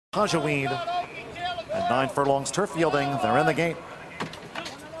Pgm at 9 furlongs turf yielding. They're in the gate.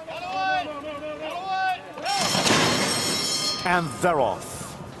 And they're off.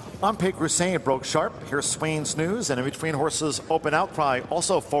 Unpaid Crusade broke sharp. Here's Swain's News, and in between horses, Open Outcry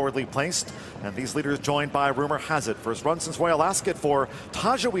also forwardly placed. And these leaders joined by Rumor Has It. First run since Royal Ascot for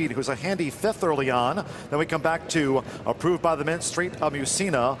Tajweed, who's a handy fifth early on. Then we come back to Approved by the Mint, straight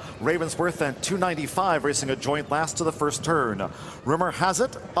Mewsina, Ravensworth, and 295 racing a joint last to the first turn. Rumor Has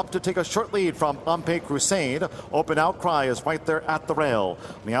It up to take a short lead from Unpaid Crusade. Open Outcry is right there at the rail.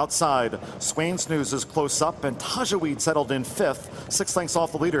 On the outside, Swain's News is close up, and Tajweed settled in fifth, 6 lengths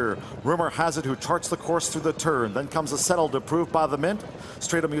off the leader. Rumor Has It, who charts the course through the turn. Then comes a settled Approved by the Mint.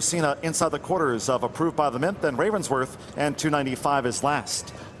 Straight Mewsina inside the quarters of Approved by the Mint. Then Ravensworth, and 295 is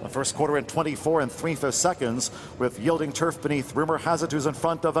last. The first quarter in 24 and 3/5 seconds, with yielding turf beneath Rumor Has It, who's in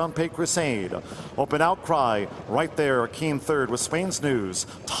front of Unpaid Crusade. Open Outcry right there, a keen third with Swain's News.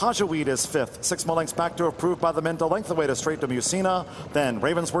 Tajweed is fifth, 6 more lengths back to Approved by the Mint, a length away to straight Mewsina. Then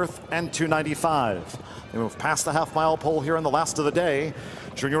Ravensworth and 295. They move past the half-mile pole here in the last of the day.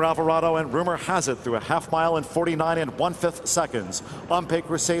 Junior Alvarado and Rumor Has It through a half-mile in 49 and 1/5 seconds. Unpaid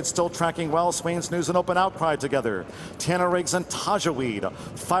Crusade still tracking well. Swain's News and Open Outcry together. Tanner Riggs and Tajweed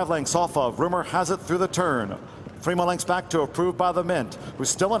 5 lengths off of Rumor Has It through the turn. 3 more lengths back to Approved by the Mint, who's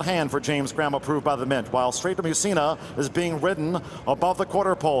still in hand for James Graham, Approved by the Mint, while straight Mewsina is being ridden above the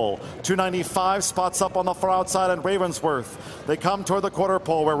quarter pole. 295 spots up on the far outside, and Ravensworth. They come toward the quarter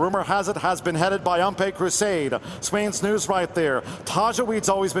pole, where Rumor Has It has been headed by Unpaid Crusade. Swain's News right there. Tajweed's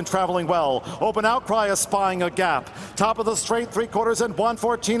always been traveling well. Open Outcry is spying a gap. Top of the straight, 3/4 and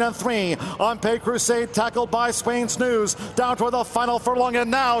 1:14 and 3. Unpaid Crusade tackled by Swain's News down toward the final furlong,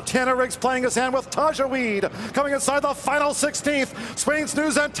 and now Tanner Riggs playing his hand with Tajweed. Coming inside the final 16th, Swain's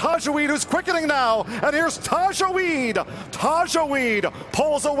News and Tajweed, who's quickening now. And here's Tajweed. Tajweed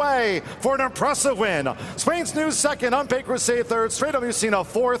pulls away for an impressive win. Swain's News second, Unpaid Crusade third, straight Mewsina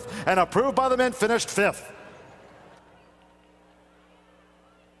fourth, and Approved by the Mint finished fifth.